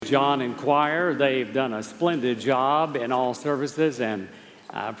John and choir. They've done a splendid job in all services, and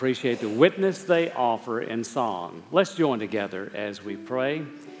I appreciate the witness they offer in song. Let's join together as we pray.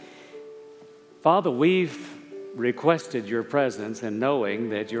 Father, we've requested your presence and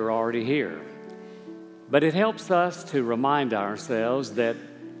knowing that you're already here. But it helps us to remind ourselves that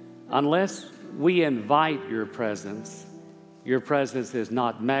unless we invite your presence is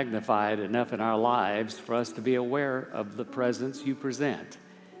not magnified enough in our lives for us to be aware of the presence you present.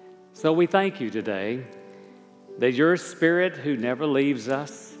 So we thank you today that your Spirit who never leaves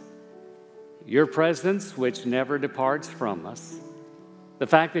us, your presence which never departs from us, the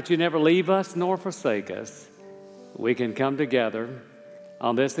fact that you never leave us nor forsake us, we can come together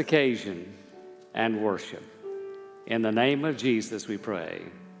on this occasion and worship. In the name of Jesus we pray.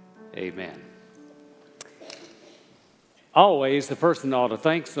 Amen. Always, the person ought to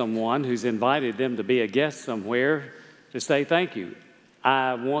thank someone who's invited them to be a guest somewhere to say thank you.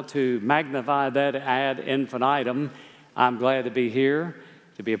 I want to magnify that ad infinitum. I'm glad to be here,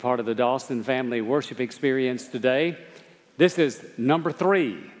 to be a part of the Dawson family worship experience today. This is number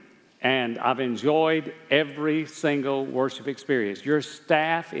 3, and I've enjoyed every single worship experience. Your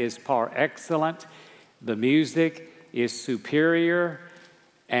staff is par excellent, the music is superior,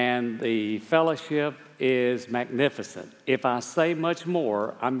 and the fellowship is magnificent. If I say much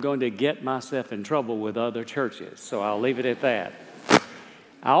more, I'm going to get myself in trouble with other churches, so I'll leave it at that.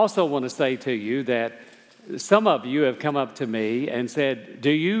 I also want to say to you that some of you have come up to me and said, "Do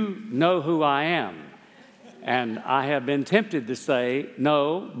you know who I am?" And I have been tempted to say,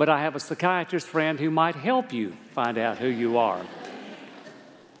 "No, but I have a psychiatrist friend who might help you find out who you are."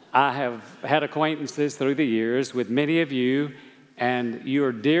 I have had acquaintances through the years with many of you, and you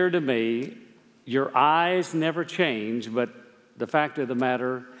are dear to me. Your eyes never change, but the fact of the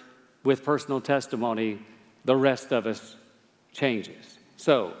matter, with personal testimony, the rest of us changes.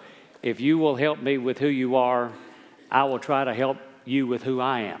 So, if you will help me with who you are, I will try to help you with who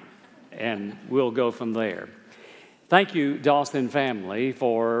I am, and we'll go from there. Thank you, Dawson family,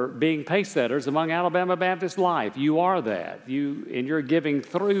 for being pace setters among Alabama Baptist life. You are that. You, in your giving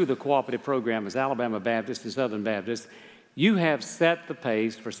through the cooperative program as Alabama Baptist and Southern Baptist, you have set the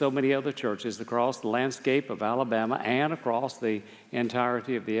pace for so many other churches across the landscape of Alabama and across the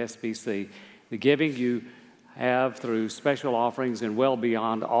entirety of the SBC. The giving you have through special offerings and well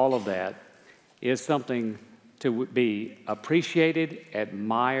beyond all of that is something to be appreciated,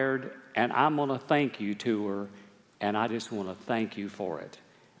 admired, and I'm going to thank you to her, and I just want to thank you for it.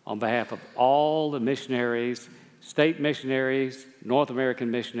 On behalf of all the missionaries, state missionaries, North American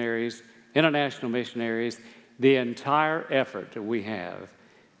missionaries, international missionaries, the entire effort that we have,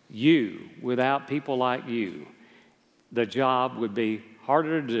 without people like you, the job would be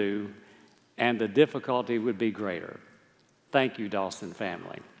harder to do and the difficulty would be greater. Thank you, Dawson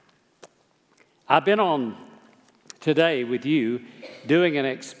family. I've been on today with you doing an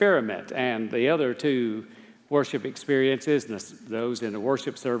experiment, and the other 2 worship experiences, and those in the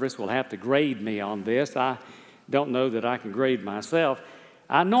worship service will have to grade me on this. I don't know that I can grade myself.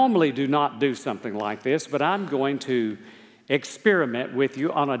 I normally do not do something like this, but I'm going to experiment with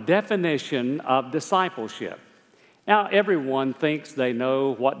you on a definition of discipleship. Now, everyone thinks they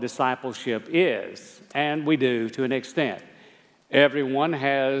know what discipleship is, and we do to an extent. Everyone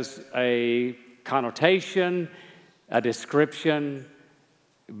has a connotation, a description,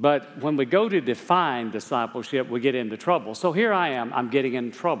 but when we go to define discipleship, we get into trouble. So here I am, I'm getting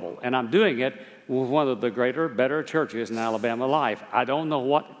in trouble, and I'm doing it with one of the greater, better churches in Alabama life. I don't know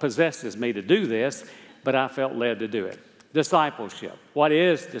what possesses me to do this, but I felt led to do it. Discipleship. What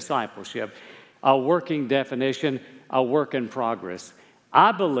is discipleship? A working definition, a work in progress.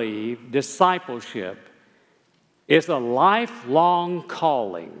 I believe discipleship is a lifelong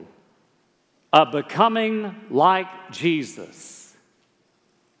calling of becoming like Jesus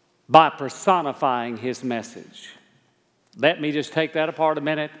by personifying his message. Let me just take that apart a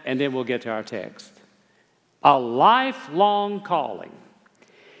minute, and then we'll get to our text. A lifelong calling.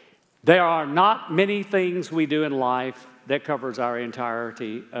 There are not many things we do in life that covers our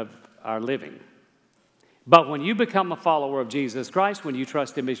entirety of our living. But when you become a follower of Jesus Christ, when you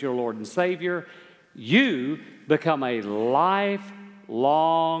trust him as your Lord and Savior, you become a lifelong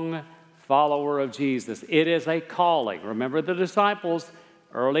follower of Jesus. It is a calling. Remember the disciples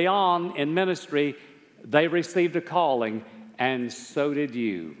early on in ministry, they received a calling, and so did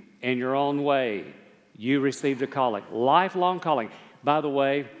you. In your own way, you received a calling, lifelong calling. By the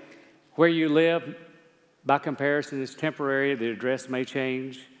way, where you live, by comparison, is temporary. The address may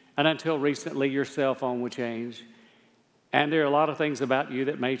change, and until recently, your cell phone would change. And there are a lot of things about you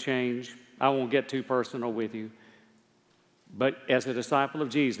that may change. I won't get too personal with you. But as a disciple of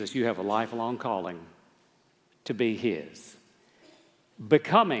Jesus, you have a lifelong calling to be His.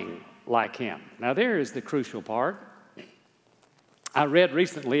 Becoming like Him. Now, there is the crucial part. I read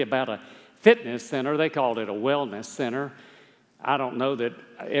recently about a fitness center. They called it a wellness center. I don't know that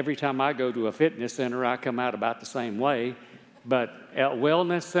every time I go to a fitness center, I come out about the same way. But a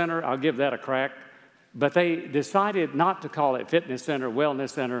wellness center, I'll give that a crack. But they decided not to call it fitness center,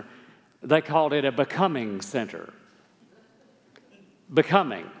 wellness center. They called it a becoming center.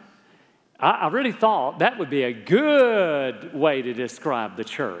 Becoming. I really thought that would be a good way to describe the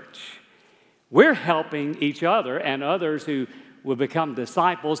church. We're helping each other and others who will become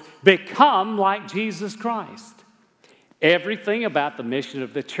disciples become like Jesus Christ. Everything about the mission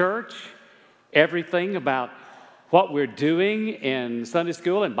of the church, everything about what we're doing in Sunday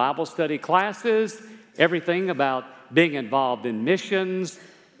school and Bible study classes, everything about being involved in missions,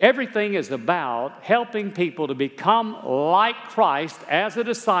 everything is about helping people to become like Christ as a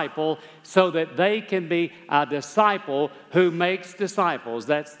disciple so that they can be a disciple who makes disciples.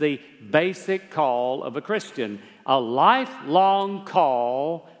 That's the basic call of a Christian. A lifelong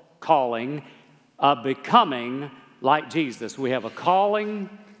calling of becoming like Jesus. We have a calling,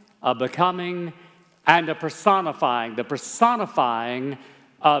 a becoming, and a personifying. The personifying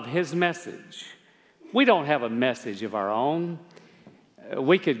of His message. We don't have a message of our own.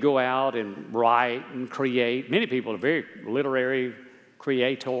 We could go out and write and create. Many people are very literary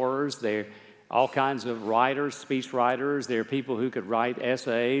creators. They're all kinds of writers, speech writers. There are people who could write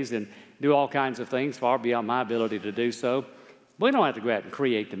essays and do all kinds of things far beyond my ability to do so. We don't have to go out and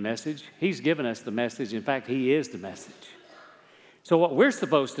create the message. He's given us the message. In fact, He is the message. So what we're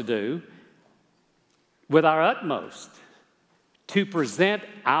supposed to do with our utmost to present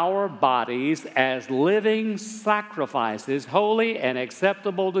our bodies as living sacrifices, holy and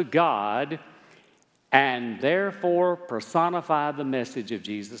acceptable to God, and therefore personify the message of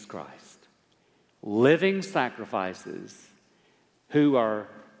Jesus Christ. Living sacrifices who are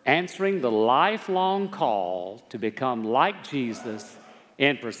answering the lifelong call to become like Jesus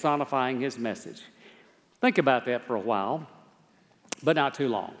and personifying His message. Think about that for a while, but not too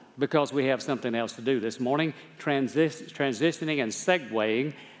long, because we have something else to do this morning, transitioning and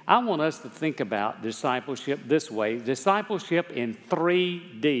segueing. I want us to think about discipleship this way, discipleship in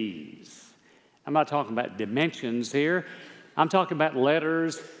 3 Ds. I'm not talking about dimensions here. I'm talking about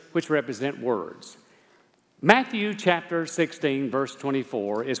letters which represent words. Matthew chapter 16, verse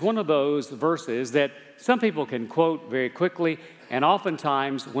 24 is one of those verses that some people can quote very quickly, and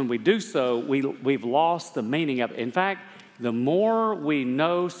oftentimes when we do so, we've lost the meaning of it. In fact, the more we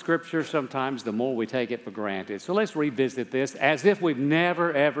know Scripture, sometimes the more we take it for granted. So let's revisit this as if we've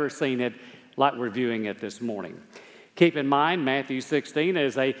never, ever seen it like we're viewing it this morning. Keep in mind, Matthew 16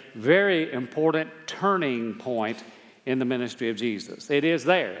 is a very important turning point in the ministry of Jesus. It is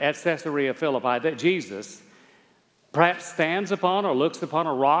there at Caesarea Philippi that Jesus perhaps stands upon or looks upon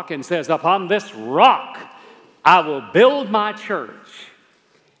a rock and says, "Upon this rock I will build my church."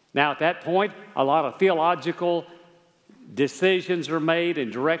 Now, at that point, a lot of theological decisions are made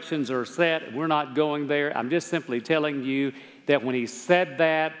and directions are set. We're not going there. I'm just simply telling you that when He said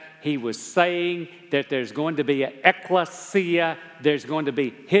that, He was saying that there's going to be an ecclesia. There's going to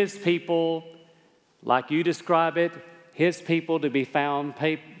be His people, like you describe it, His people to be found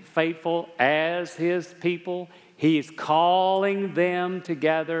faithful as His people. He's calling them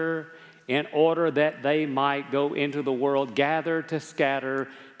together in order that they might go into the world, gather to scatter,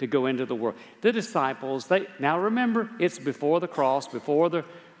 to go into the world. The disciples, now remember, it's before the cross, before the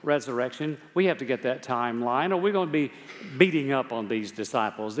resurrection. We have to get that timeline, or we're going to be beating up on these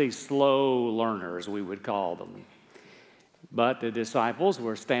disciples, these slow learners, we would call them. But the disciples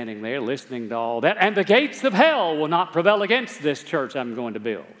were standing there listening to all that, and the gates of hell will not prevail against this church I'm going to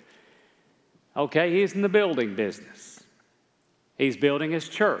build. Okay, He's in the building business. He's building His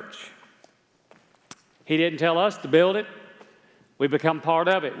church. He didn't tell us to build it. We become part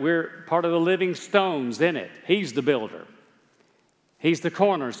of it. We're part of the living stones in it. He's the builder. He's the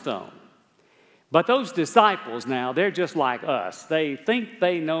cornerstone. But those disciples now, they're just like us. They think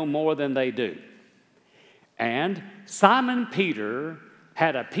they know more than they do. And Simon Peter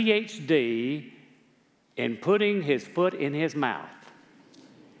had a PhD in putting his foot in his mouth.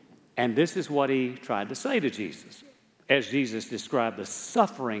 And this is what he tried to say to Jesus, as Jesus described the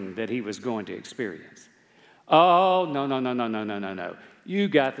suffering that He was going to experience. Oh, no. You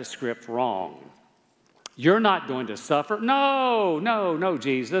got the script wrong. You're not going to suffer. No,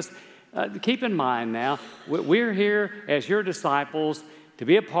 Jesus. Keep in mind now, we're here as your disciples to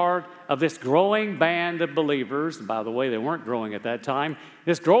be a part of this growing band of believers. By the way, they weren't growing at that time.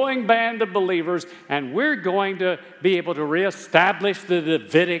 This growing band of believers, and we're going to be able to reestablish the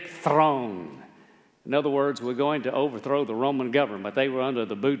Davidic throne. In other words, we're going to overthrow the Roman government. They were under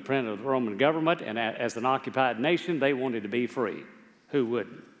the boot print of the Roman government, and as an occupied nation, they wanted to be free. Who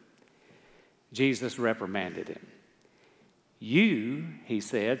wouldn't? Jesus reprimanded him. You, he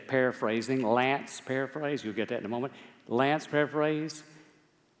said, paraphrasing, Lance paraphrase, you'll get that in a moment. Lance paraphrase,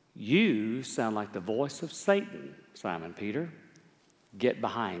 you sound like the voice of Satan, Simon Peter. Get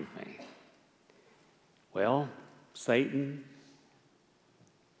behind me. Well, Satan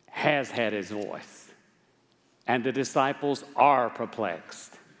has had his voice, and the disciples are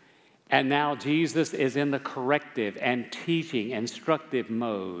perplexed. And now Jesus is in the corrective and teaching, instructive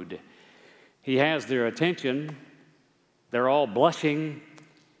mode. He has their attention. They're all blushing.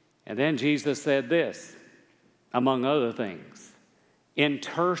 And then Jesus said this, among other things, in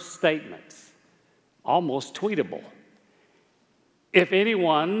terse statements, almost tweetable. If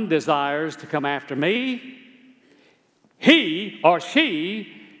anyone desires to come after me, he or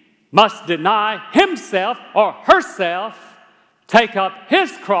she must deny himself or herself, take up his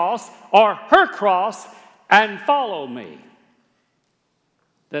cross or her cross, and follow me.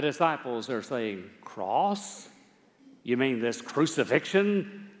 The disciples are saying, cross? You mean this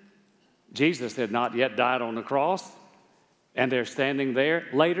crucifixion? Jesus had not yet died on the cross, and they're standing there.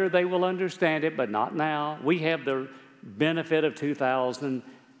 Later they will understand it, but not now. We have the benefit of 2,000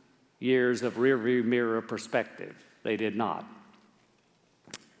 years of rearview mirror perspective. They did not.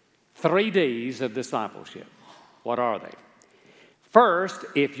 3 Ds of discipleship. What are they? First,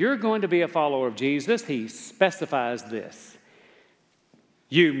 if you're going to be a follower of Jesus, he specifies this.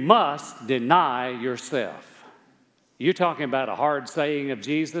 You must deny yourself. You're talking about a hard saying of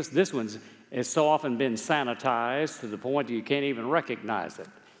Jesus. This one has so often been sanitized to the point you can't even recognize it.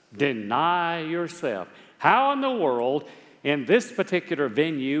 Deny yourself. How in the world, in this particular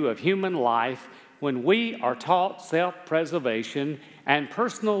venue of human life, when we are taught self-preservation and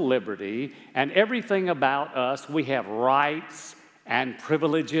personal liberty and everything about us, we have rights and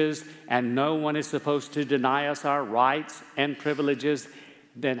privileges, and no one is supposed to deny us our rights and privileges,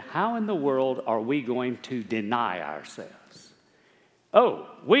 then how in the world are we going to deny ourselves? Oh,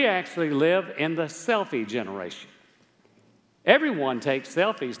 we actually live in the selfie generation. Everyone takes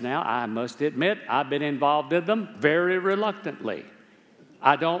selfies now. I must admit, I've been involved in them very reluctantly.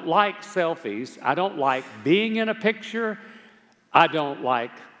 I don't like selfies. I don't like being in a picture. I don't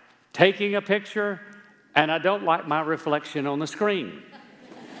like taking a picture. And I don't like my reflection on the screen.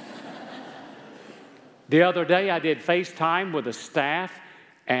 The other day, I did FaceTime with the staff,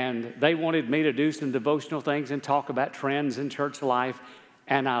 and they wanted me to do some devotional things and talk about trends in church life.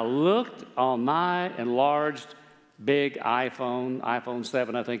 And I looked on my enlarged big iPhone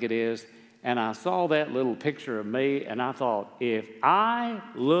 7, I think it is, and I saw that little picture of me, and I thought, if I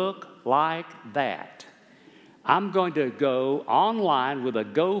look like that, I'm going to go online with a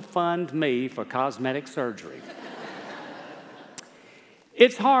GoFundMe for cosmetic surgery.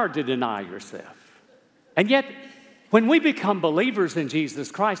 It's hard to deny yourself. And yet, when we become believers in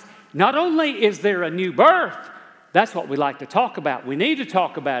Jesus Christ, not only is there a new birth, that's what we like to talk about. We need to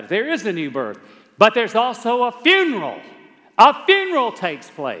talk about it. There is a new birth. But there's also a funeral. A funeral takes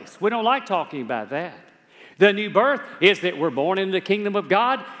place. We don't like talking about that. The new birth is that we're born into the kingdom of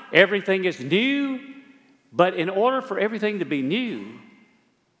God. Everything is new. But in order for everything to be new,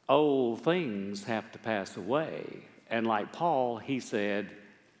 old things have to pass away. And like Paul, he said,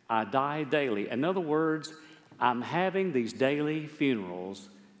 I die daily. In other words, I'm having these daily funerals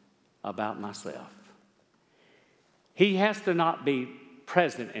about myself. He has to not be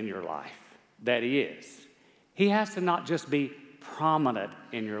present in your life, that he is. He has to not just be prominent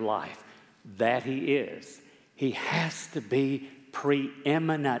in your life, that he is. He has to be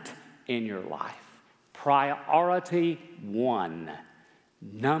preeminent in your life. Priority one,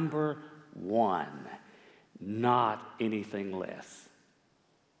 number one, not anything less.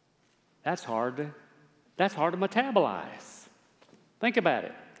 That's hard to metabolize. Think about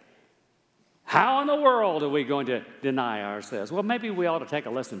it. How in the world are we going to deny ourselves? Well, maybe we ought to take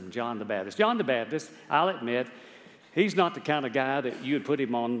a lesson from John the Baptist. John the Baptist, I'll admit, he's not the kind of guy that you would put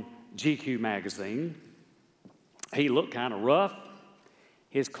him on GQ magazine. He looked kind of rough.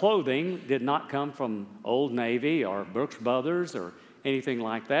 His clothing did not come from Old Navy or Brooks Brothers or anything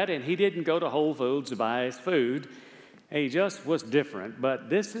like that, and he didn't go to Whole Foods to buy his food. He just was different. But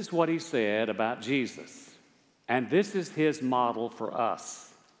this is what he said about Jesus, and this is his model for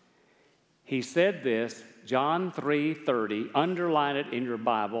us. He said this, John 3:30, underline it in your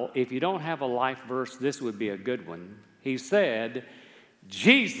Bible. If you don't have a life verse, this would be a good one. He said,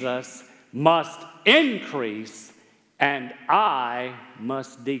 Jesus must increase and I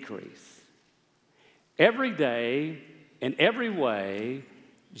must decrease. Every day, in every way,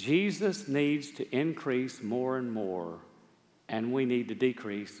 Jesus needs to increase more and more, and we need to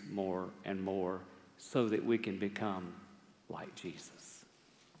decrease more and more so that we can become like Jesus.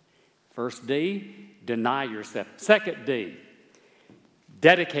 First D, deny yourself. Second D,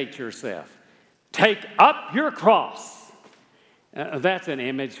 dedicate yourself. Take up your cross. That's an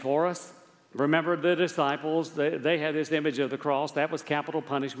image for us. Remember the disciples, they had this image of the cross. That was capital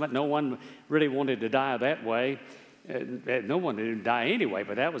punishment. No one really wanted to die that way. No one didn't die anyway,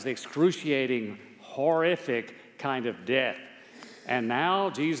 but that was excruciating, horrific kind of death. And now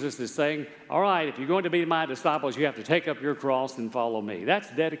Jesus is saying, all right, if you're going to be my disciples, you have to take up your cross and follow me.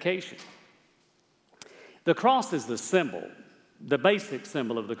 That's dedication. The cross is the symbol, the basic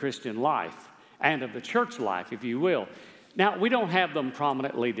symbol of the Christian life and of the church life, if you will. Now, we don't have them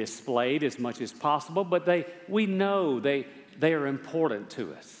prominently displayed as much as possible, but we know they are important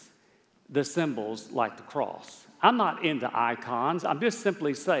to us, the symbols like the cross. I'm not into icons. I'm just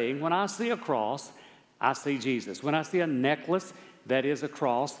simply saying when I see a cross, I see Jesus. When I see a necklace that is a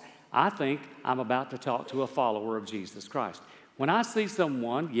cross, I think I'm about to talk to a follower of Jesus Christ. When I see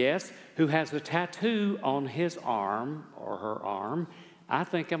someone, yes, who has a tattoo on his arm or her arm, I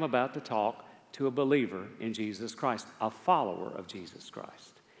think I'm about to talk to a believer in Jesus Christ, a follower of Jesus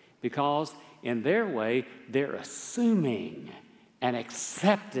Christ. Because in their way, they're assuming and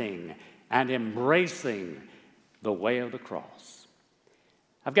accepting and embracing the way of the cross.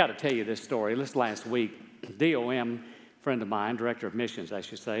 I've got to tell you this story. This last week, DOM, friend of mine, director of missions, I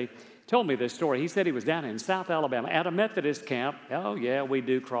should say, told me this story. He said he was down in South Alabama at a Methodist camp. Oh, yeah, we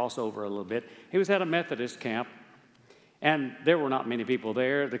do cross over a little bit. He was at a Methodist camp, and there were not many people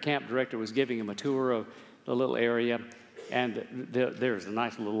there. The camp director was giving him a tour of the little area, and there's a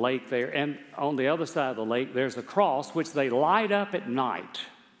nice little lake there. And on the other side of the lake, there's a cross, which they light up at night,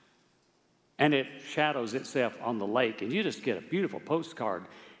 and it shadows itself on the lake. And you just get a beautiful postcard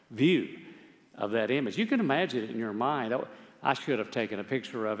view of that image. You can imagine it in your mind. I should have taken a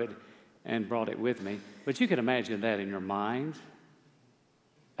picture of it and brought it with me. But you can imagine that in your mind.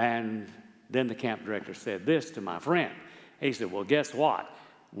 And then the camp director said this to my friend. He said, well, guess what?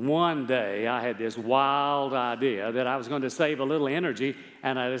 One day I had this wild idea that I was going to save a little energy,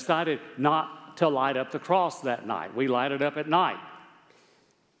 and I decided not to light up the cross that night. We light it up at night.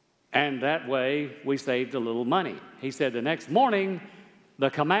 And that way we saved a little money. He said the next morning, the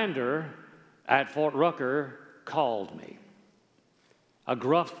commander at Fort Rucker called me. A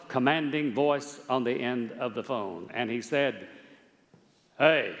gruff, commanding voice on the end of the phone. And he said,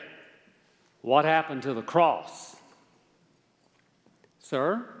 hey, what happened to the cross?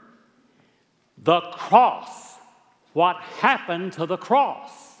 Sir, the cross. What happened to the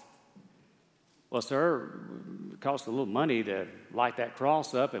cross? Well, sir, it cost a little money to light that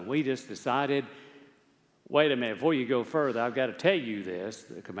cross up, and we just decided, wait a minute, before you go further, I've got to tell you this,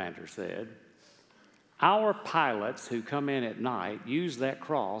 the commander said. Our pilots who come in at night use that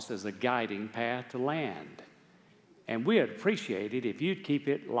cross as a guiding path to land. And we'd appreciate it if you'd keep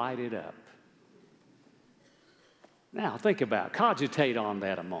it lighted up. Now, think about it. Cogitate on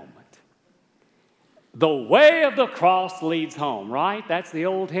that a moment. The way of the cross leads home, right? That's the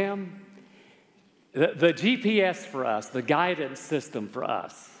old hymn. The GPS for us, the guidance system for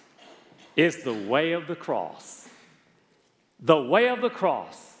us, is the way of the cross. The way of the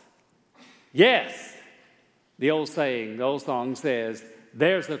cross. Yes, the old saying, the old song says,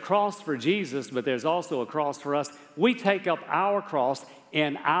 there's a cross for Jesus, but there's also a cross for us. We take up our cross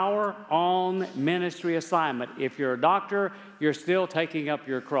in our own ministry assignment. If you're a doctor, you're still taking up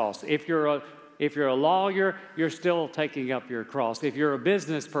your cross. If you're a lawyer, you're still taking up your cross. If you're a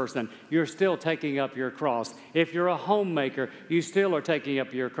business person, you're still taking up your cross. If you're a homemaker, you still are taking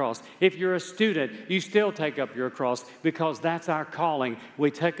up your cross. If you're a student, you still take up your cross, because that's our calling.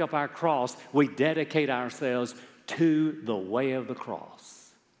 We take up our cross. We dedicate ourselves to the way of the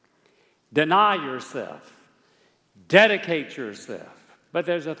cross. Deny yourself. Dedicate yourself. But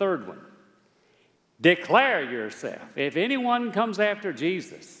there's a third one. Declare yourself. If anyone comes after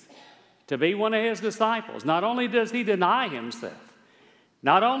Jesus to be one of his disciples, not only does he deny himself,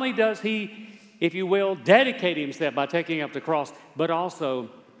 not only does he, if you will, dedicate himself by taking up the cross, but also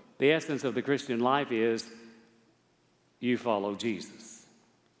the essence of the Christian life is you follow Jesus.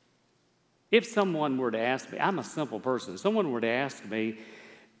 If someone were to ask me, I'm a simple person, someone were to ask me,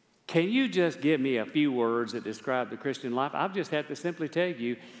 can you just give me a few words that describe the Christian life? I've just had to simply tell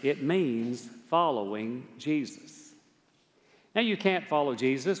you, it means following Jesus. Now, you can't follow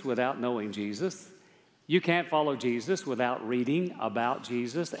Jesus without knowing Jesus. You can't follow Jesus without reading about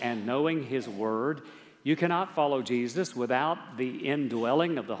Jesus and knowing His Word. You cannot follow Jesus without the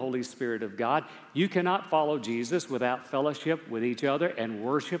indwelling of the Holy Spirit of God. You cannot follow Jesus without fellowship with each other and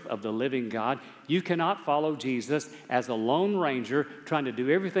worship of the living God. You cannot follow Jesus as a lone ranger trying to do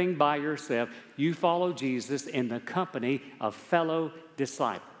everything by yourself. You follow Jesus in the company of fellow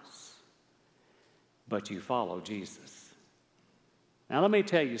disciples. But you follow Jesus. Now, let me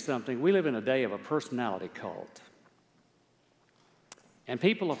tell you something. We live in a day of a personality cult. And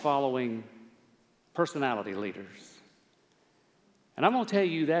people are following personality leaders. And I'm going to tell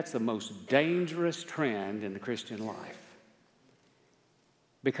you that's the most dangerous trend in the Christian life.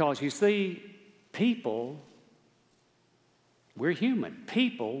 Because you see, people, we're human.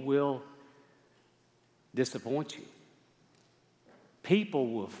 People will disappoint you.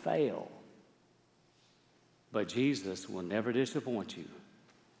 People will fail. But Jesus will never disappoint you,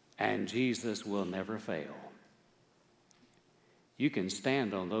 and Jesus will never fail. You can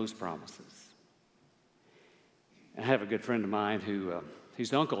stand on those promises. I have a good friend of mine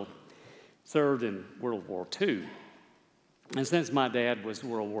whose uncle served in World War II. And since my dad was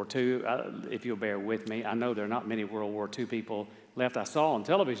World War II, if you'll bear with me, I know there are not many World War II people left. I saw on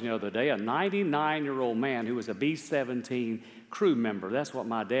television the other day a 99-year-old man who was a B-17 crew member. That's what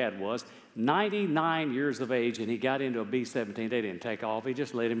my dad was. 99 years of age, and he got into a B-17. They didn't take off. He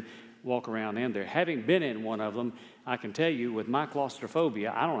just let him walk around in there. Having been in one of them, I can tell you with my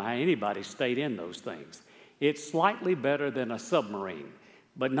claustrophobia, I don't know how anybody stayed in those things. It's slightly better than a submarine,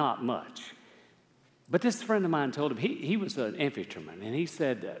 but not much. But this friend of mine told him, he was an infantryman, and he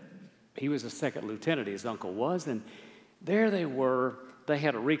said that he was a second lieutenant, his uncle was, and there they were. They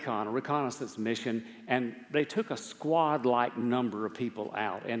had a reconnaissance mission, and they took a squad-like number of people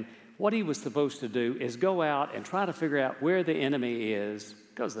out. And what he was supposed to do is go out and try to figure out where the enemy is,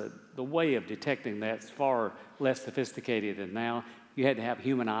 because the way of detecting that's far less sophisticated than now. You had to have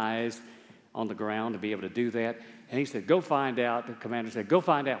human eyes on the ground to be able to do that. And he said, go find out, the commander said, go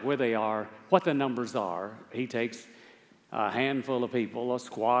find out where they are, what the numbers are. He takes a handful of people, a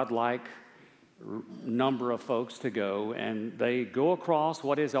squad-like number of folks to go, and they go across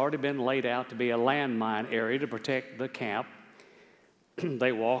what has already been laid out to be a landmine area to protect the camp.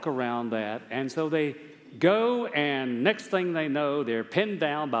 They walk around that, and so they go, and next thing they know, they're pinned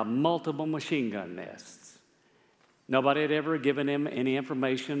down by multiple machine gun nests. Nobody had ever given him any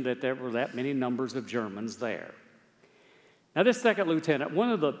information that there were that many numbers of Germans there. Now, this second lieutenant,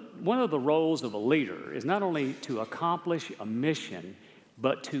 one of the roles of a leader is not only to accomplish a mission,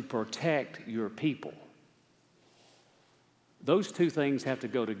 but to protect your people. Those two things have to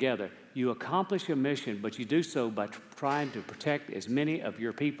go together. You accomplish a mission, but you do so by trying to protect as many of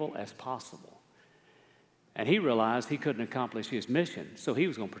your people as possible. And he realized he couldn't accomplish his mission, so he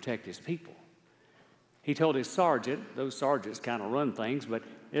was going to protect his people. He told his sergeant, those sergeants kind of run things, but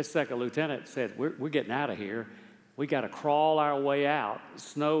this second lieutenant said, we're getting out of here. We got to crawl our way out.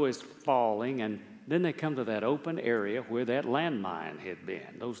 Snow is falling, and then they come to that open area where that landmine had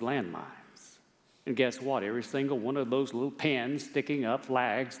been, those landmines. And guess what? Every single one of those little pins sticking up,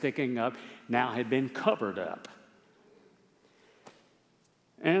 flags sticking up, now had been covered up.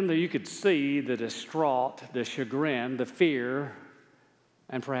 And you could see the distraught, the chagrin, the fear,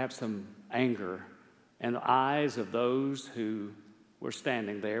 and perhaps some anger in the eyes of those who were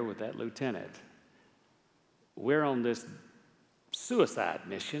standing there with that lieutenant. We're on this suicide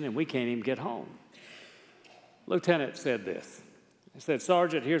mission, and we can't even get home. Lieutenant said this. He said,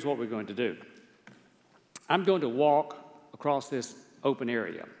 Sergeant, here's what we're going to do. I'm going to walk across this open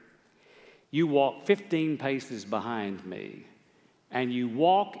area. You walk 15 paces behind me, and you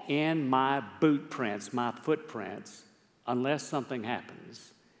walk in my boot prints, my footprints, unless something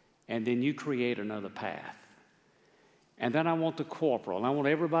happens, and then you create another path. And then I want the corporal, and I want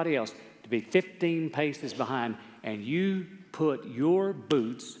everybody else to be 15 paces behind, and you put your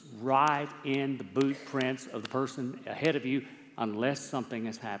boots right in the boot prints of the person ahead of you unless something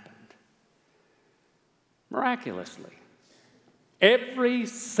has happened. Miraculously, every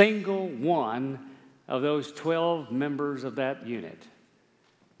single one of those 12 members of that unit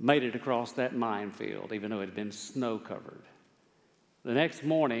made it across that minefield, even though it had been snow-covered. The next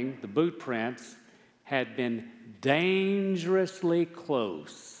morning, the boot prints had been dangerously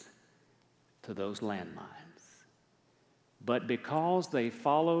close to those landmines. But because they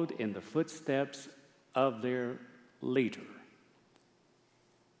followed in the footsteps of their leader,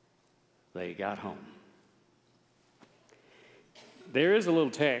 they got home. There is a little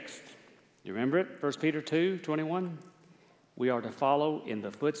text. You remember it? 1 Peter 2:21. We are to follow in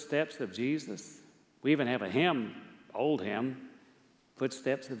the footsteps of Jesus. We even have a hymn, old hymn,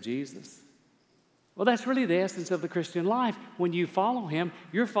 Footsteps of Jesus. Well, that's really the essence of the Christian life. When you follow him,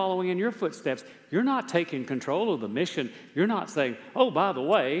 you're following in your footsteps. You're not taking control of the mission. You're not saying, oh, by the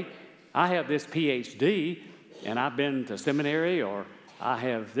way, I have this PhD, and I've been to seminary, or I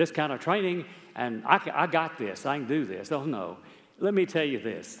have this kind of training, and I got this. I can do this. Oh, no. Let me tell you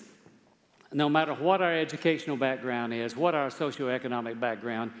this. No matter what our educational background is, what our socioeconomic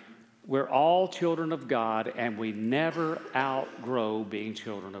background, we're all children of God, and we never outgrow being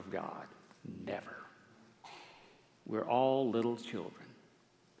children of God. Never. We're all little children.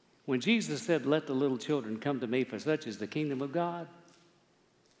 When Jesus said, let the little children come to me, for such is the kingdom of God,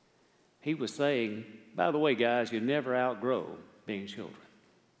 he was saying, by the way, guys, you never outgrow being children.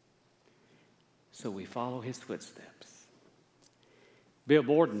 So we follow his footsteps. Bill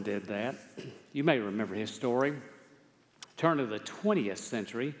Borden did that. You may remember his story. Turn of the 20th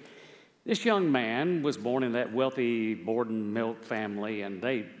century, this young man was born in that wealthy Borden milk family, and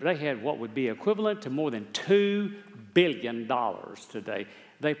they had what would be equivalent to more than $2 billion today.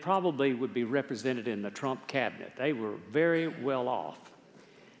 They probably would be represented in the Trump cabinet. They were very well off.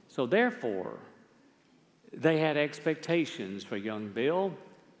 So therefore, they had expectations for young Bill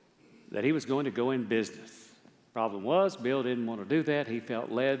that he was going to go in business. Problem was, Bill didn't want to do that. He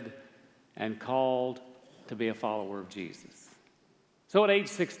felt led and called to be a follower of Jesus. So at age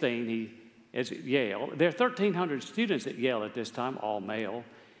 16, he is at Yale. There are 1,300 students at Yale at this time, all male,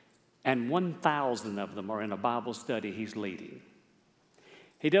 and 1,000 of them are in a Bible study he's leading.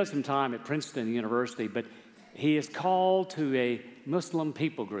 He does some time at Princeton University, but he is called to a Muslim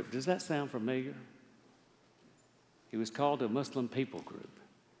people group. Does that sound familiar? He was called to a Muslim people group.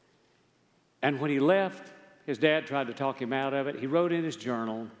 And when he left, his dad tried to talk him out of it. He wrote in his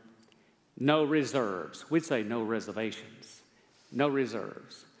journal, no reserves. We'd say no reservations. No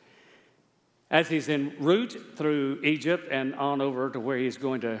reserves. As he's en route through Egypt and on over to where he's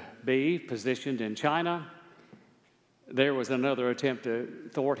going to be positioned in China, there was another attempt to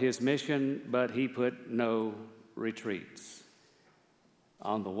thwart his mission, but he put no retreats.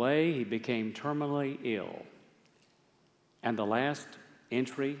 On the way, he became terminally ill. And the last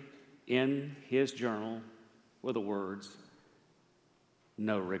entry in his journal were the words,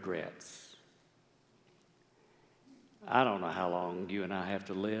 no regrets. I don't know how long you and I have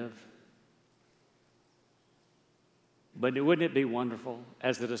to live, but wouldn't it be wonderful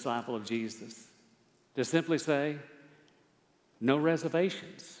as a disciple of Jesus to simply say, no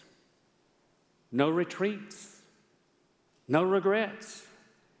reservations, no retreats, no regrets.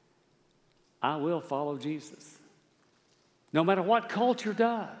 I will follow Jesus. No matter what culture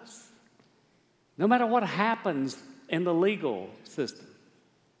does, no matter what happens in the legal system,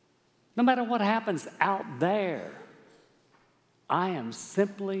 no matter what happens out there, I am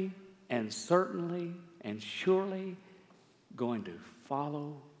simply and certainly and surely going to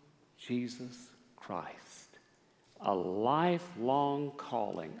follow Jesus Christ. A lifelong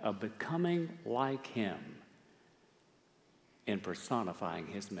calling of becoming like him in personifying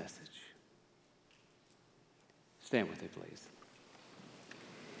his message. Stand with me, please.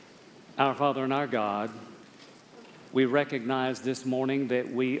 Our Father and our God, we recognize this morning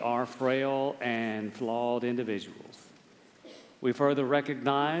that we are frail and flawed individuals. We further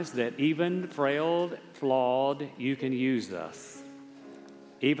recognize that even frail, flawed, you can use us.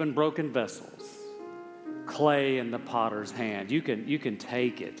 Even broken vessels, clay in the potter's hand. You can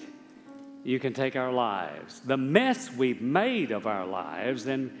take it. You can take our lives, the mess we've made of our lives,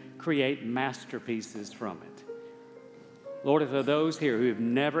 and create masterpieces from it. Lord, if there are those here who have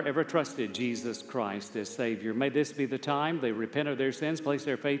never, ever trusted Jesus Christ as Savior, may this be the time they repent of their sins, place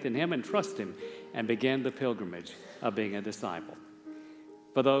their faith in him, and trust him, and begin the pilgrimage of being a disciple.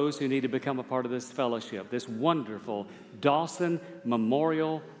 For those who need to become a part of this fellowship, this wonderful Dawson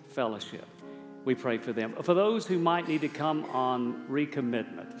Memorial Fellowship, we pray for them. For those who might need to come on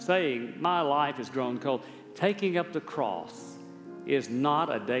recommitment, saying, my life has grown cold, taking up the cross is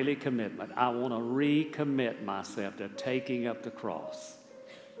not a daily commitment. I want to recommit myself to taking up the cross.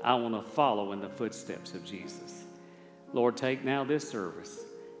 I want to follow in the footsteps of Jesus. Lord, take now this service.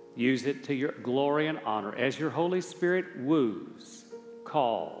 Use it to your glory and honor as your Holy Spirit woos,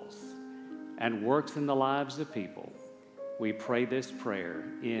 calls, and works in the lives of people. We pray this prayer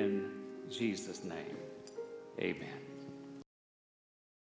in Jesus' name. Amen.